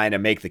really trying to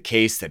make the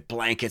case that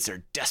blankets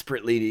are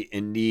desperately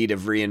in need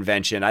of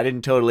reinvention. I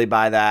didn't totally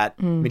buy that.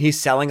 I mean, he's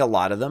selling a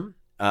lot of them.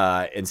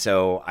 And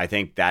so I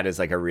think that is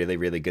like a really,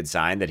 really good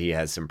sign that he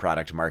has some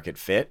product market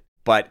fit.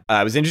 But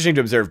it was interesting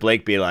to observe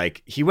Blake be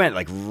like, he went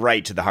like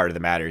right to the heart of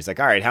the matter. He's like,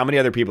 all right, how many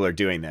other people are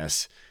doing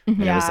this?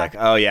 And it was like,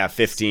 oh yeah,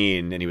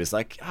 15. And he was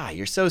like,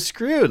 you're so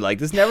screwed. Like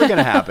this is never going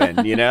to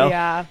happen, you know?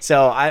 Yeah.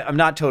 So I'm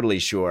not totally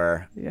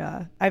sure.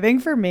 Yeah. I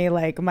think for me,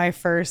 like my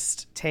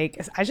first take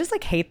is I just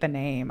like hate the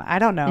name. I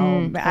don't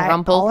know.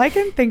 Rumpl. All I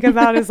can think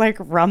about is like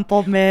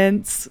Rumpl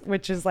Mints,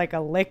 which is like a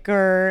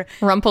liquor.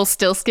 Rumpl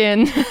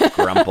Stillskin.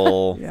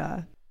 Grumpl.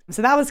 Yeah.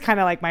 So that was kind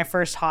of like my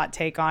first hot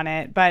take on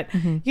it. But,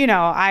 you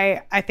know,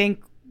 I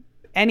think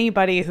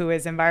anybody who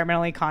is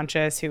environmentally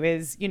conscious, who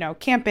is, you know,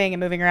 camping and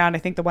moving around, I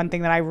think the one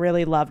thing that I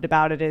really loved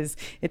about it is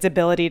its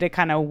ability to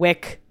kind of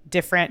wick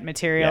different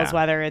materials,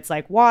 whether it's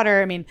like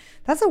water. I mean,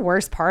 that's the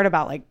worst part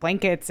about like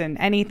blankets and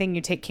anything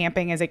you take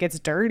camping is it gets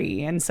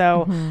dirty. And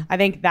so I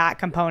think that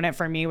component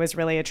for me was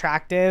really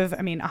attractive.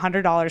 I mean,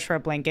 $100 for a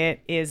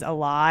blanket is a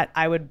lot.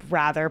 I would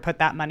rather put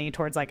that money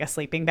towards like a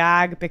sleeping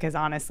bag because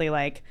honestly,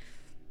 like,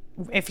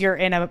 if you're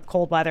in a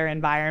cold weather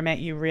environment,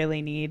 you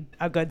really need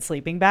a good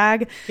sleeping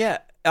bag. Yeah.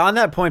 On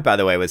that point, by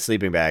the way, with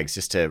sleeping bags,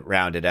 just to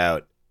round it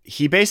out,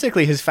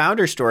 his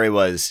founder story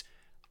was,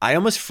 I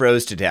almost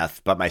froze to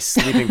death, but my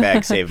sleeping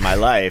bag saved my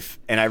life.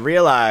 And I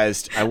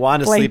realized I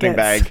want a sleeping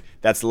bag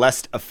that's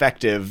less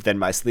effective than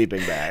my sleeping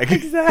bag.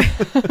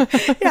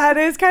 Exactly. Yeah, it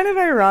is kind of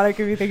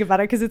ironic if you think about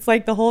it, because it's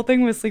like the whole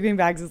thing with sleeping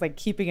bags is like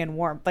keeping in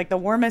warmth. Like the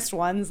warmest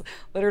ones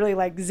literally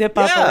like zip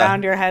up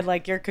around your head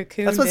like you're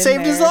cocooned. That's what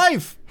saved his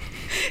life.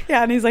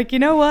 Yeah, and he's like, you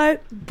know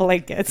what?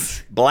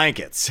 Blankets.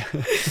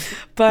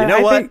 But you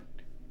know what?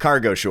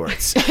 Cargo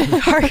shorts.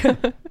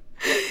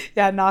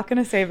 Yeah, not going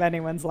to save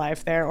anyone's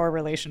life there or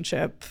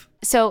relationship.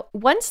 So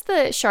once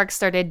the sharks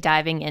started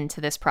diving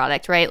into this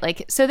product, right?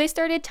 Like, so they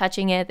started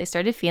touching it, they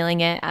started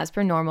feeling it as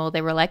per normal.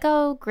 They were like,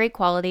 oh, great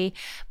quality.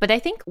 But I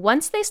think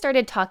once they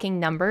started talking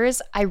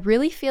numbers, I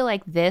really feel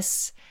like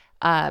this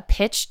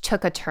pitch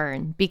took a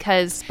turn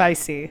because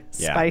spicy.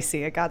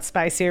 It got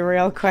spicy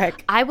real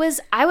quick. I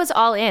was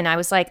all in. I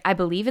was like, I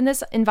believe in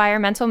this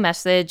environmental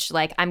message.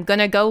 Like, I'm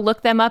gonna go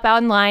look them up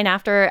online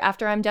after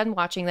I'm done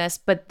watching this.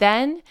 But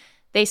then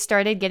they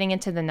started getting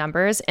into the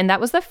numbers, and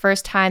that was the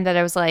first time that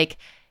I was like,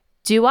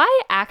 do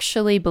I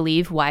actually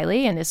believe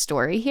Wiley and his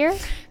story here?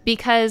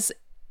 Because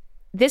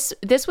this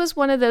was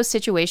one of those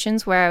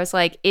situations where I was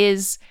like,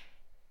 is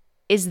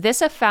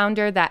this a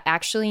founder that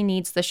actually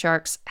needs the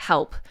sharks'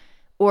 help?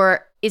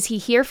 Or is he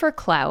here for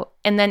clout?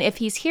 And then if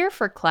he's here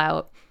for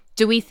clout,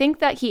 do we think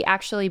that he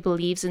actually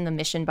believes in the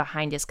mission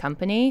behind his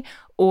company?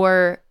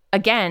 Or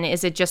again,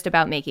 is it just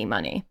about making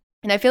money?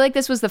 And I feel like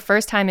this was the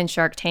first time in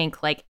Shark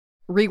Tank, like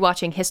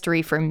rewatching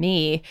history for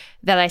me,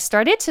 that I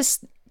started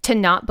to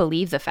not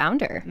believe the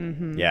founder.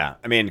 Yeah.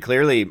 I mean,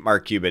 clearly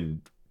Mark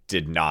Cuban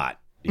did not.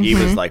 He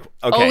was like,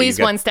 okay. Always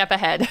one step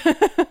ahead.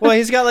 Well,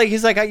 he's like,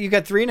 you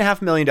got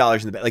 $3.5 million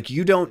in the bank. Like,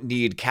 you don't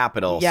need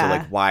capital. Yeah. So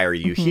like, why are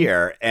you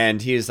here?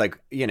 And he's like,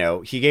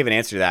 he gave an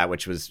answer to that,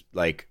 which was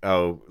like,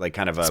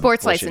 kind of a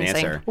sports bullshit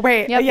licensing. answer.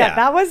 Wait, Yep. yeah,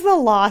 that was the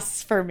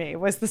loss for me,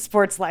 was the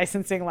sports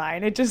licensing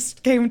line. It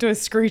just came to a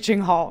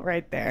screeching halt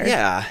right there.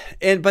 Yeah.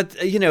 But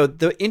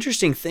the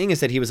interesting thing is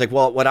that he was like,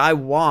 well, what I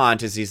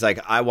want is, he's like,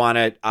 I want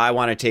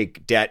to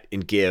take debt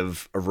and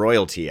give a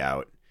royalty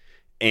out.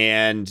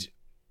 And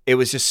it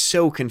was just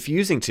so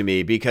confusing to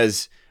me,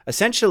 because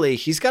essentially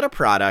he's got a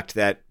product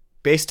that,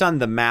 based on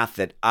the math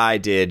that I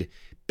did,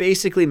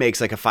 basically makes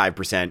like a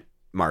 5%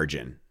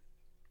 margin,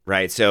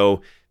 right?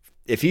 So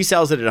if he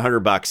sells it at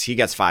 $100, he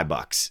gets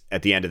 $5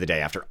 at the end of the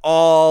day, after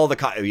all the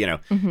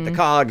the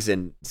cogs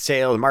and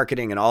sales and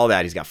marketing and all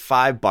that. He's got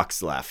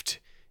 $5 left,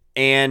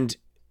 and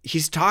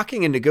he's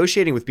talking and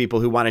negotiating with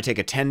people who want to take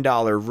a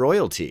 $10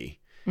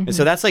 royalty. And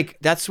so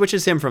that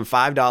switches him from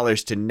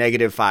 $5 to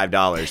negative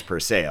 $5 per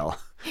sale.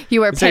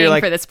 You are paying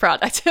for this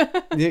product.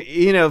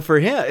 For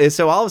him.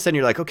 So all of a sudden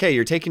you're like, okay,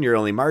 you're taking your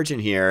only margin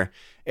here.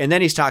 And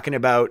then he's talking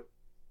about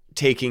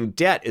taking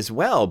debt as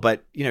well.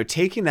 But,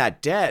 taking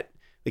that debt,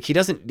 like, he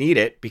doesn't need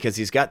it because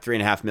he's got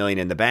 $3.5 million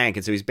in the bank.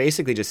 And so he's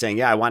basically just saying,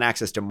 yeah, I want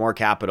access to more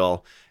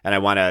capital and I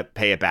want to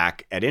pay it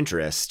back at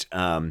interest.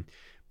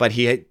 But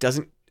he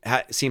doesn't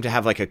seem to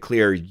have like a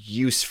clear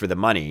use for the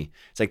money.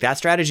 It's like, that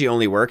strategy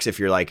only works if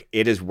you're like,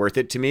 it is worth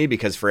it to me,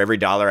 because for every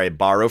dollar I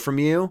borrow from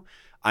you,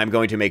 I'm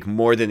going to make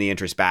more than the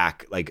interest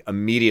back, like,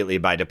 immediately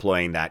by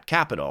deploying that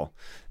capital.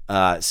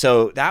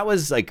 So that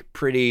was like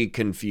pretty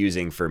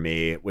confusing for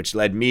me, which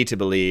led me to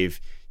believe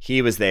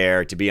he was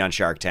there to be on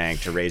Shark Tank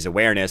to raise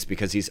awareness,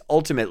 because he's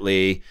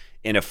ultimately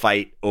in a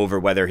fight over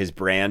whether his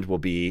brand will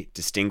be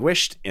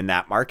distinguished in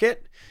that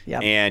market.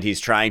 Yep. And he's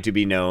trying to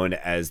be known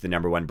as the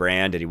number one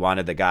brand. And he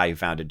wanted the guy who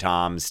founded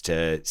Tom's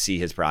to see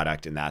his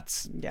product. And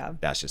that's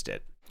just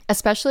it.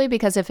 Especially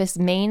because if his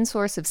main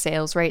source of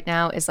sales right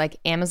now is like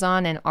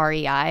Amazon and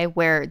REI,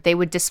 where they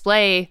would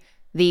display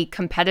the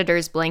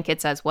competitors'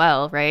 blankets as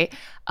well, right?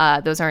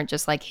 Those aren't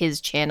just like his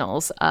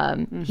channels.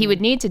 He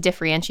would need to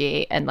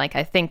differentiate. And like,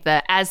 I think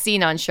that as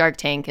seen on Shark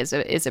Tank is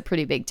a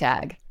pretty big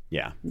tag.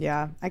 Yeah.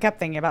 Yeah. I kept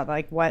thinking about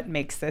like, what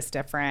makes this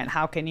different?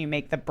 How can you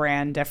make the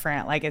brand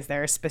different? Like, is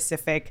there a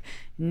specific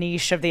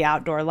niche of the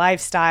outdoor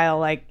lifestyle?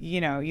 Like,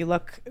 you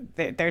look,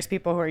 there's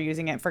people who are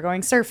using it for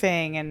going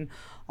surfing and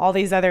all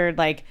these other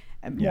like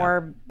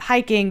more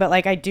hiking, but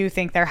like, I do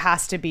think there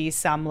has to be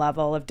some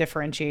level of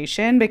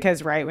differentiation,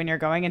 because when you're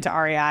going into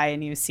REI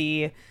and you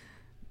see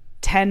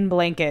 10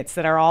 blankets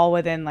that are all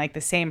within like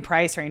the same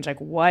price range, like,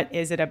 what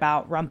is it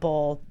about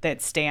Rumpl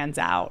that stands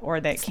out,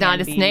 or that it's can not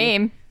its be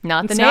name,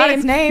 not the it's name. not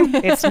its name.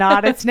 It's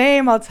not its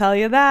name. I'll tell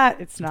you that.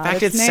 It's not In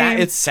fact, its name.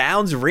 it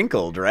sounds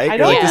wrinkled, right? I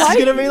You're like, don't this is like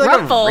going to be like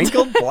Rumpled. a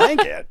wrinkled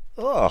blanket.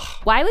 Ugh.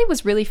 Wiley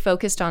was really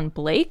focused on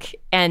Blake,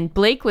 and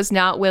Blake was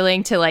not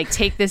willing to like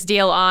take this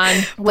deal on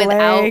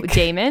without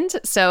Damon.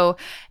 So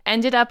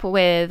ended up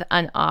with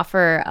an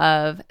offer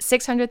of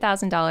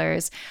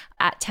 $600,000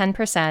 at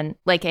 10%,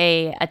 like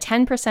a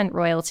 10%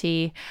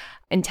 royalty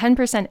and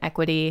 10%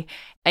 equity.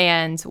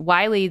 And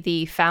Wiley,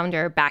 the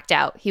founder, backed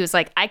out. He was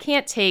like, I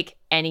can't take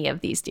any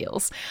of these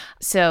deals.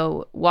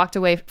 So walked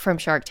away from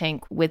Shark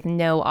Tank with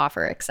no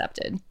offer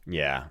accepted.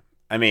 Yeah.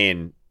 I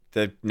mean,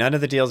 none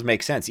of the deals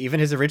make sense. Even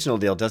his original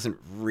deal doesn't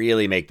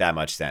really make that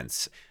much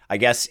sense. I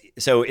guess,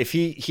 so if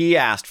he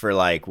asked for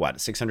like, what,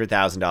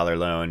 $600,000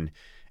 loan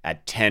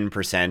at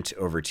 10%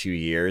 over 2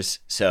 years.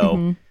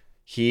 So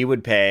he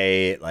would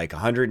pay like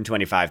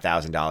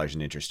 $125,000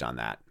 in interest on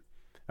that.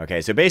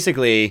 Okay. So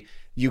basically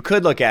you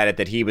could look at it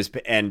that he was,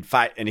 and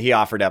he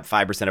offered up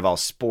 5% of all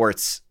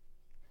sports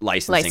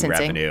licensing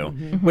revenue,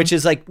 which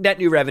is like net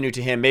new revenue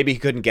to him. Maybe he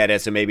couldn't get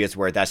it, so maybe it's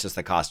worth, that's just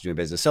the cost of doing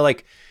business. So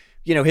like,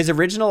 his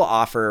original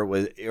offer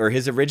was, or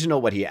his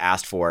original, what he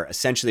asked for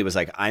essentially was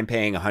like, I'm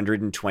paying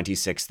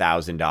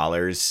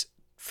 $126,000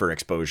 for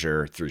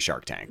exposure through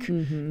Shark Tank,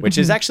 which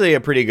is actually a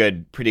pretty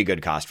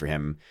good cost for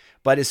him.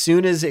 But as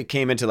soon as it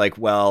came into like,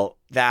 well,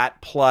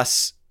 that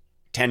plus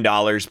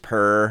 $10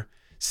 per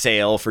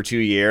sale for 2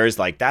 years,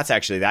 like that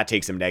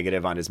takes him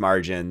negative on his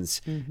margins.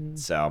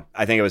 So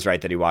I think it was right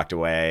that he walked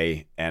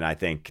away, and I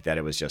think that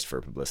it was just for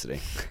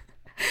publicity.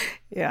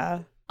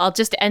 Yeah. I'll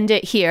just end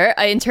it here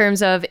in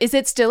terms of, is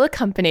it still a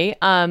company?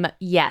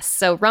 Yes.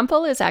 So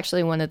Rumpl is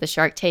actually one of the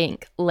Shark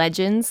Tank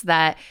legends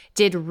that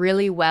did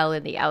really well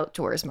in the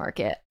outdoors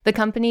market. The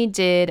company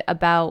did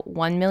about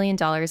 $1 million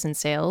in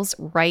sales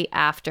right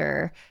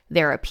after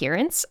their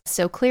appearance.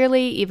 So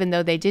clearly, even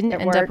though they didn't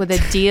end up with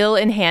a deal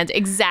in hand,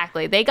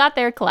 exactly, they got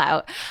their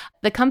clout.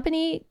 The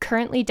company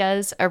currently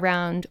does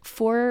around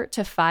 $4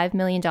 to $5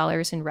 million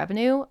in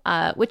revenue,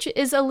 which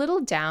is a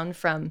little down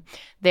from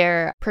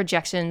their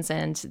projections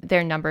and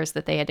their numbers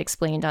that they had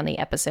explained on the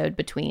episode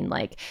between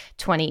like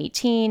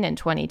 2018 and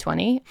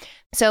 2020.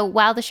 So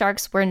while the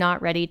Sharks were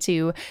not ready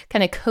to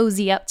kind of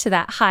cozy up to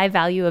that high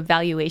value of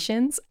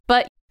valuations,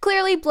 but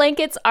clearly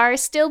blankets are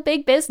still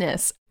big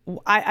business.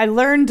 I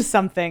learned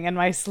something in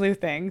my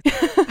sleuthing.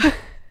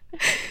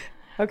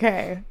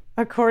 Okay.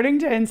 According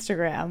to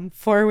Instagram,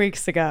 4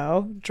 weeks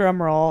ago,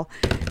 drum roll,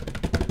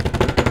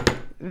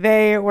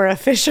 they were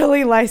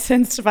officially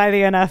licensed by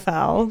the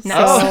NFL.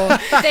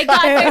 Nice. So they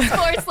got their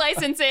sports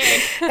licensing.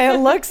 It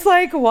looks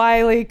like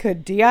Wiley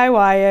could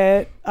DIY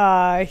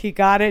it. He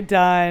got it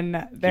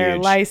done. They're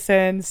Huge.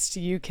 licensed.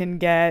 You can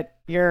get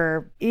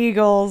your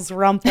Eagles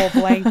Rumpl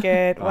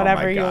blanket,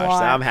 whatever you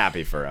want. I'm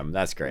happy for him.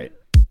 That's great.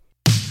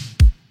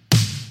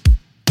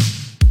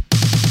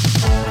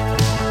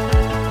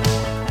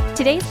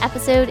 Today's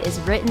episode is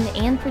written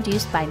and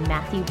produced by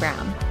Matthew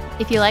Brown.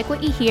 If you like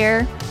what you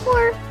hear,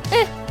 or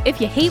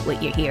if you hate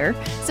what you hear,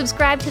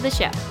 subscribe to the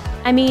show.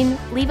 I mean,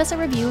 leave us a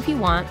review if you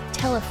want,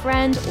 tell a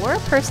friend or a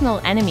personal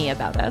enemy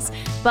about us.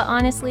 But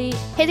honestly,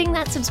 hitting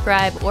that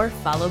subscribe or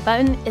follow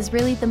button is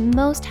really the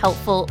most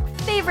helpful,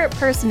 favorite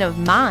person of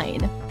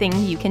mine thing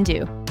you can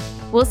do.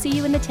 We'll see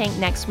you in the tank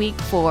next week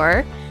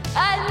for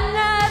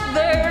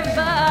another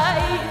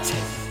bite.